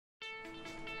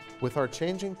With our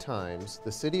changing times,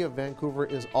 the City of Vancouver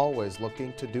is always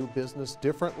looking to do business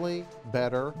differently,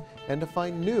 better, and to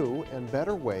find new and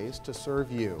better ways to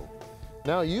serve you.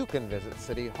 Now you can visit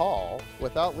City Hall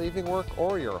without leaving work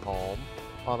or your home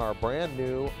on our brand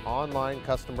new online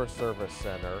customer service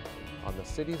center on the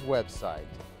city's website,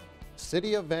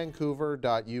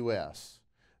 cityofvancouver.us.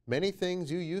 Many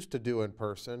things you used to do in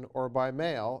person or by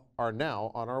mail are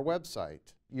now on our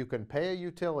website. You can pay a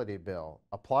utility bill,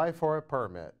 apply for a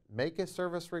permit, make a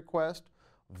service request,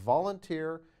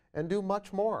 volunteer, and do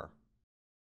much more.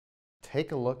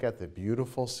 Take a look at the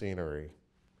beautiful scenery.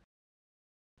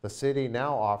 The city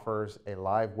now offers a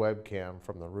live webcam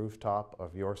from the rooftop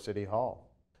of your City Hall.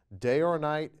 Day or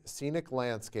night, scenic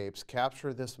landscapes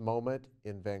capture this moment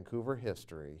in Vancouver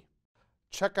history.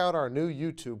 Check out our new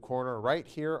YouTube corner right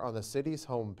here on the city's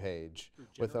homepage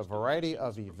with a variety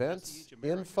of events,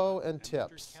 info, and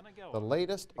tips, the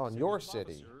latest on your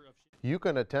city. You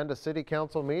can attend a city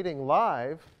council meeting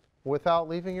live without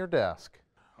leaving your desk.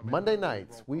 Monday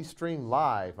nights, we stream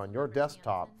live on your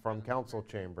desktop from council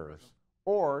chambers,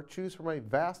 or choose from a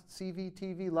vast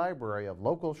CVTV library of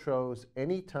local shows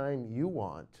anytime you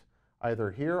want, either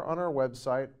here on our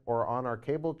website or on our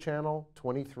cable channel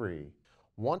 23.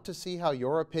 Want to see how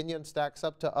your opinion stacks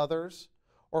up to others?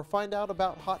 Or find out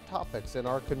about hot topics in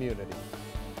our community?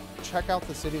 Check out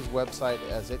the city's website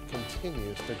as it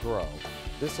continues to grow.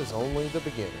 This is only the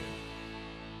beginning.